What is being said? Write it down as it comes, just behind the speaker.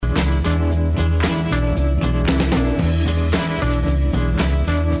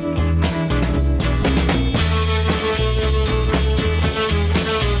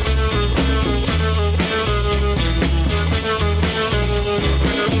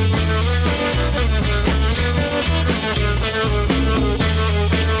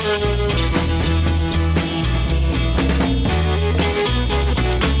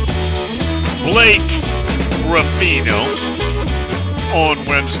Blake Ruffino on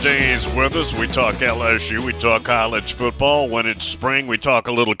Wednesdays with us. We talk LSU, we talk college football. When it's spring, we talk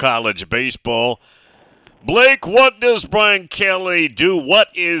a little college baseball. Blake, what does Brian Kelly do? What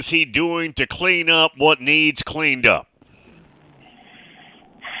is he doing to clean up what needs cleaned up?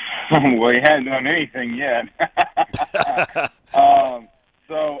 Well, he hasn't done anything yet.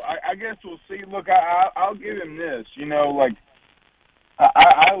 So I guess we'll see. Look, I'll give him this. You know, like,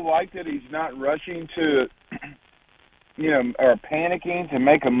 I like that he's not rushing to, or panicking to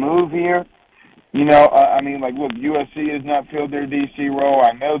make a move here. You know, I mean, like, look, USC has not filled their DC role.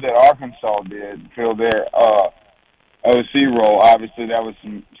 I know that Arkansas did fill their OC role. Obviously, that was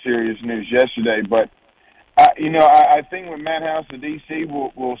some serious news yesterday. But, I think with Matt House at DC,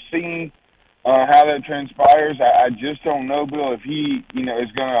 we'll see how that transpires. I just don't know, Bill, if he,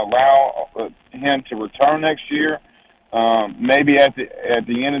 is going to allow him to return next year. Maybe at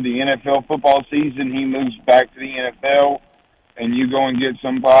the end of the NFL football season, he moves back to the NFL and you go and get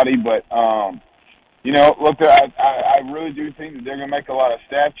somebody. But, look, I really do think that they're going to make a lot of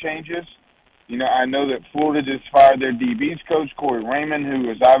staff changes. I know that Florida just fired their DBs coach, Corey Raymond, who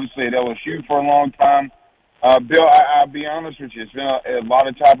was obviously at LSU for a long time. Bill, I'll be honest with you, it's been a lot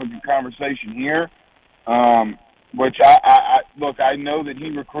of topic of conversation here, which I know that he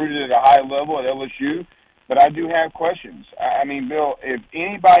recruited at a high level at LSU, but I do have questions. I mean, Bill, if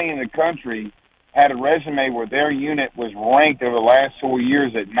anybody in the country had a resume where their unit was ranked over the last 4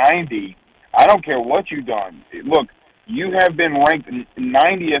 years at 90, I don't care what you've done. Look, you have been ranked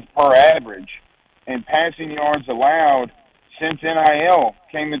 90th per average in passing yards allowed since NIL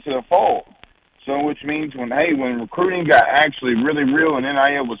came into the fold. So which means when recruiting got actually really real and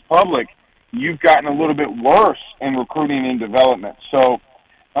NIL was public, you've gotten a little bit worse in recruiting and development. So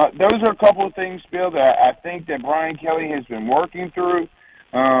those are a couple of things, Bill, that I think that Brian Kelly has been working through,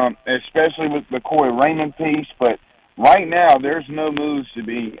 especially with the Corey Raymond piece. But right now, there's no moves to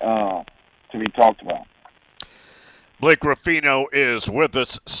be talked about. Blake Ruffino is with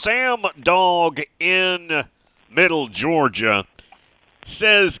us. Sam Dog in Middle Georgia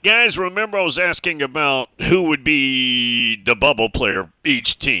says, guys, remember I was asking about who would be the bubble player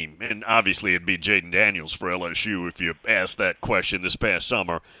each team, and obviously it'd be Jaden Daniels for LSU if you asked that question this past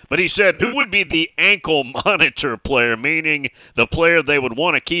summer. But he said, who would be the ankle monitor player, meaning the player they would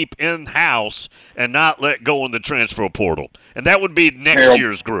want to keep in-house and not let go in the transfer portal? And that would be next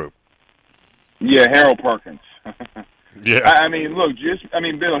year's group. Yeah, Harold Perkins. Yeah. I mean, look,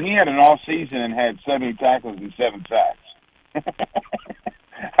 Bill, he had an off season and had 70 tackles and 7 sacks.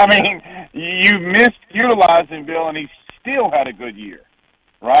 I mean, you misutilized him, Bill, and he still had a good year,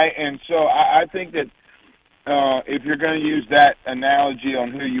 right? And so I think that if you're going to use that analogy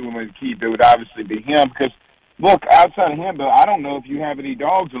on who you want to keep, it would obviously be him. Because, look, outside of him, Bill, I don't know if you have any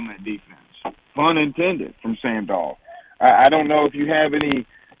dogs on that defense, pun intended, from Sam Dog. I don't know if you have any,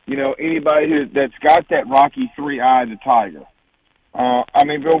 anybody that's got that Rocky III, the Tiger. Bill,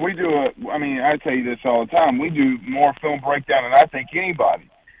 I tell you this all the time. We do more film breakdown than I think anybody.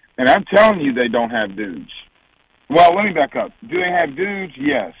 And I'm telling you they don't have dudes. Well, let me back up. Do they have dudes?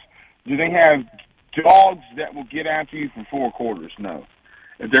 Yes. Do they have dogs that will get after you for 4 quarters? No.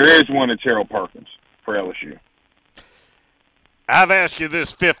 If there is one, it's Harold Perkins for LSU. I've asked you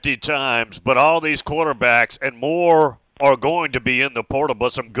this 50 times, but all these quarterbacks and more are going to be in the portal,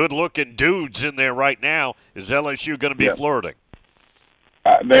 but some good-looking dudes in there right now. Is LSU going to be flirting?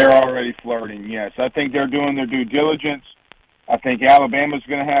 They're already flirting, yes. I think they're doing their due diligence. I think Alabama's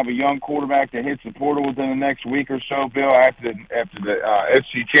going to have a young quarterback that hits the portal within the next week or so, Bill, after the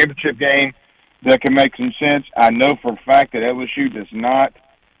SEC championship game that can make some sense. I know for a fact that LSU does not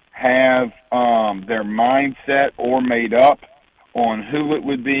have their mindset or made up on who it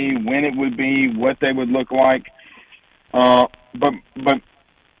would be, when it would be, what they would look like. But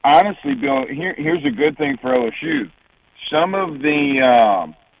honestly, Bill, here's a good thing for LSU. Some of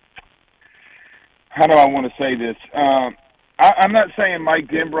the how do I want to say this? I'm not saying Mike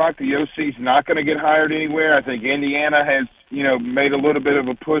Denbrock, the OC, is not going to get hired anywhere. I think Indiana has, made a little bit of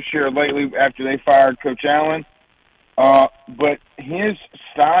a push here lately after they fired Coach Allen. But his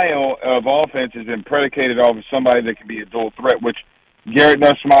style of offense has been predicated off of somebody that can be a dual threat, which Garrett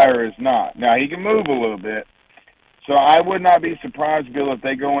Nussmeier is not. Now, he can move a little bit. So I would not be surprised, Bill,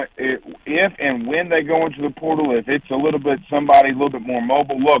 if and when they go into the portal, if it's a little bit somebody a little bit more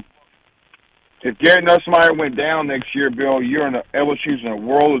mobile. Look, if Garrett Nussmeier went down next year, Bill, LSU's in a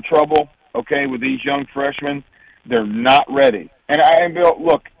world of trouble, okay, with these young freshmen. They're not ready. And Bill,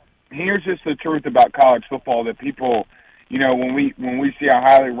 look, here's just the truth about college football that people, when we see a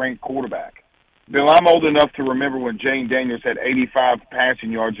highly ranked quarterback. Bill, I'm old enough to remember when Jane Daniels had 85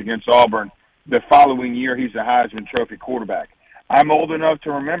 passing yards against Auburn the following year he's a Heisman Trophy quarterback. I'm old enough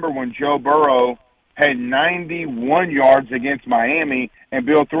to remember when Joe Burrow had 91 yards against Miami and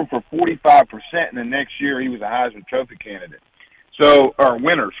Bill threw for 45%, and the next year he was a Heisman Trophy candidate. So, or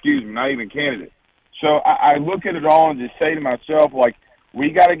winner, excuse me, not even candidate. So I look at it all and just say to myself, like, we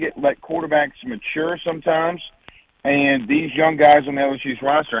got to let quarterbacks mature sometimes, and these young guys on the LSU's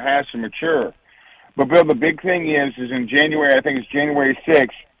roster have to mature. But, Bill, the big thing is in January, I think it's January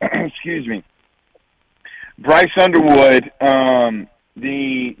 6th, excuse me, Bryce Underwood,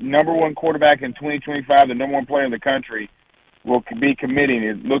 the number one quarterback in 2025, the number one player in the country, will be committing.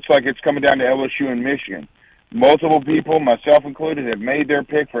 It looks like it's coming down to LSU and Michigan. Multiple people, myself included, have made their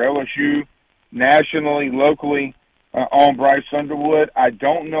pick for LSU nationally, locally, on Bryce Underwood. I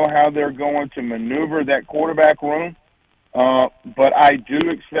don't know how they're going to maneuver that quarterback room, but I do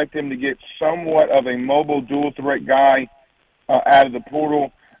expect him to get somewhat of a mobile dual-threat guy out of the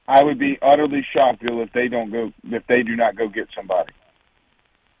portal. I would be utterly shocked, Bill, if they do not go get somebody.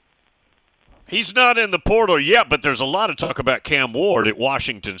 He's not in the portal yet, but there's a lot of talk about Cam Ward at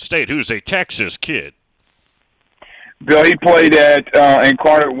Washington State, who's a Texas kid. Bill, he played at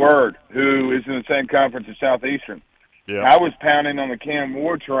Incarnate Word, who is in the same conference as Southeastern. Yeah. I was pounding on the Cam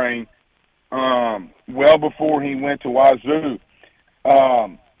Ward train well before he went to Wazoo.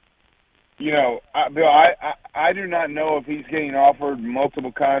 Bill, I do not know if he's getting offered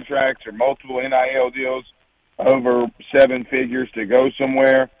multiple contracts or multiple NIL deals over 7 figures to go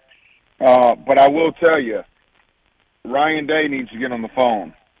somewhere. But I will tell you, Ryan Day needs to get on the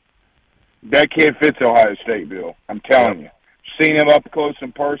phone. That kid fits Ohio State, Bill. I'm telling you. Seen him up close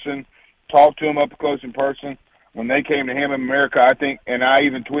in person, talked to him up close in person. When they came to him in America, I think, and I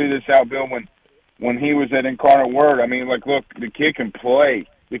even tweeted this out, Bill, when he was at Incarnate Word. I mean, like, look, the kid can play.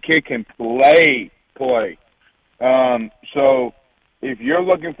 The kid can play. So if you're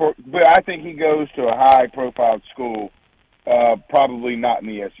looking for, but I think he goes to a high-profile school, probably not in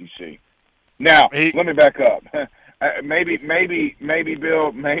the SEC. Now, let me back up. Maybe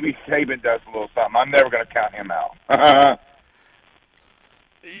Bill, maybe Saban does a little something. I'm never going to count him out.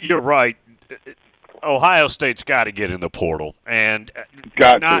 You're right. Ohio State's got to get in the portal, and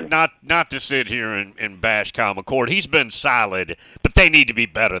not to sit here and bash Kyle McCord. He's been solid, but they need to be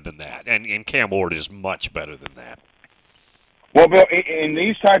better than that, and Cam Ward is much better than that. Well, Bill, in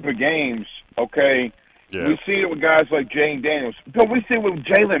these type of games, okay, yeah. We see it with guys like Jane Daniels. Bill, we see it with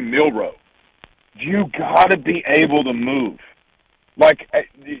Jalen Milroe. You got to be able to move. Like,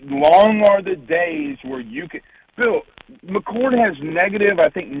 long are the days where you can – Bill, McCord has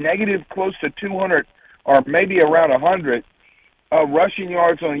negative close to 200 or maybe around 100 rushing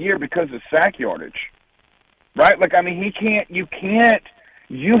yards on a year because of sack yardage, right? Like, I mean,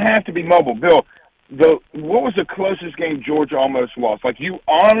 you have to be mobile. Bill, what was the closest game Georgia almost lost? Like, you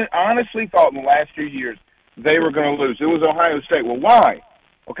honestly thought in the last 2 years they were going to lose. It was Ohio State. Well, why?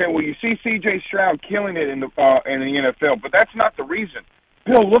 Okay, well, you see C.J. Stroud killing it in the NFL, but that's not the reason.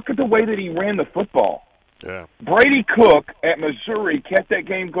 Bill, look at the way that he ran the football. Yeah. Brady Cook at Missouri kept that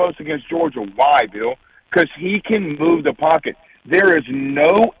game close against Georgia. Why, Bill? Because he can move the pocket. There is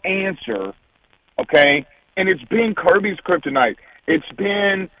no answer, okay? And it's been Kirby's kryptonite. It's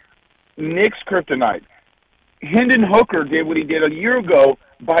been Nick's kryptonite. Hendon Hooker did what he did a year ago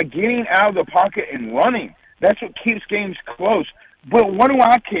by getting out of the pocket and running. That's what keeps games close. But what do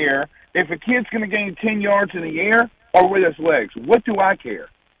I care if a kid's going to gain 10 yards in the air or with his legs? What do I care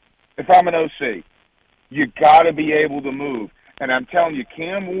if I'm an OC? You got to be able to move. And I'm telling you,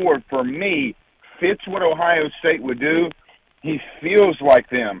 Cam Ward, for me, fits what Ohio State would do. He feels like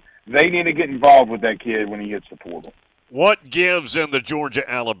them. They need to get involved with that kid when he hits the portal. What gives in the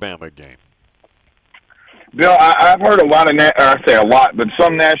Georgia-Alabama game? Bill, I've heard a lot of I say a lot, but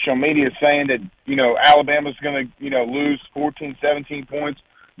some national media is saying that, Alabama's going to, lose 14, 17 points.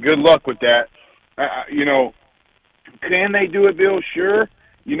 Good luck with that. Can they do it, Bill? Sure.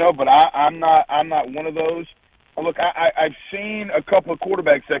 But I'm not one of those. Look, I've seen a couple of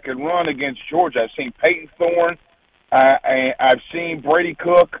quarterbacks that could run against Georgia. I've seen Peyton Thorne. I've seen Brady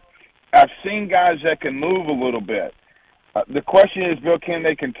Cook. I've seen guys that can move a little bit. The question is, Bill, can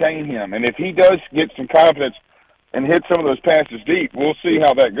they contain him? And if he does get some confidence and hit some of those passes deep, we'll see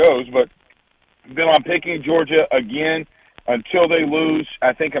how that goes. But, Bill, I'm picking Georgia again until they lose.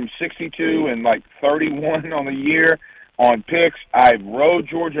 I think I'm 62 and 31 on the year on picks. I rode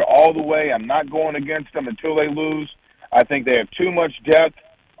Georgia all the way. I'm not going against them until they lose. I think they have too much depth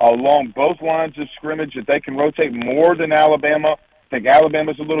along both lines of scrimmage that they can rotate more than Alabama. I think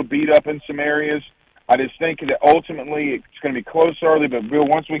Alabama's a little beat up in some areas. I just think that ultimately it's going to be close early, but, Bill,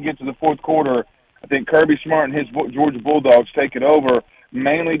 once we get to the fourth quarter, I think Kirby Smart and his Georgia Bulldogs take it over.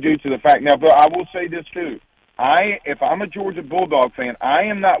 mainly due to the fact. Now, but I will say this too. If I'm a Georgia Bulldog fan, I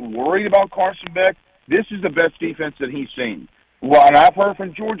am not worried about Carson Beck. This is the best defense that he's seen. Well, and I've heard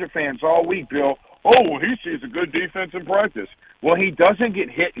from Georgia fans all week, Bill, oh, he sees a good defense in practice. Well, he doesn't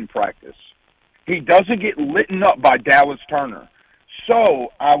get hit in practice. He doesn't get lit up by Dallas Turner. So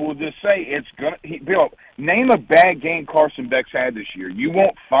I will just say Bill, name a bad game Carson Beck's had this year. You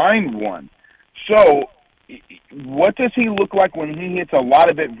won't find one. So what does he look like when he hits a lot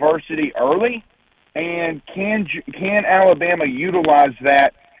of adversity early? And can Alabama utilize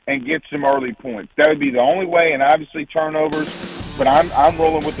that and get some early points? That would be the only way, and obviously turnovers. But I'm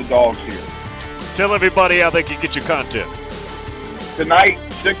rolling with the Dogs here. Tell everybody how they can get your content. Tonight,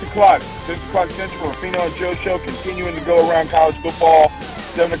 6 o'clock Central, Ruffino and Joe Show, continuing to go around college football.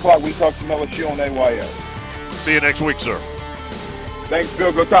 7 o'clock, we talk some LSU on AYO. See you next week, sir. Thanks,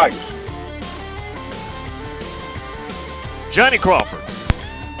 Bill. Go Tigers. Johnny Crawford.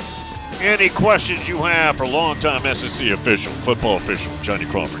 Any questions you have for longtime SEC official, football official, Johnny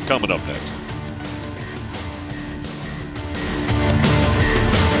Crawford, coming up next.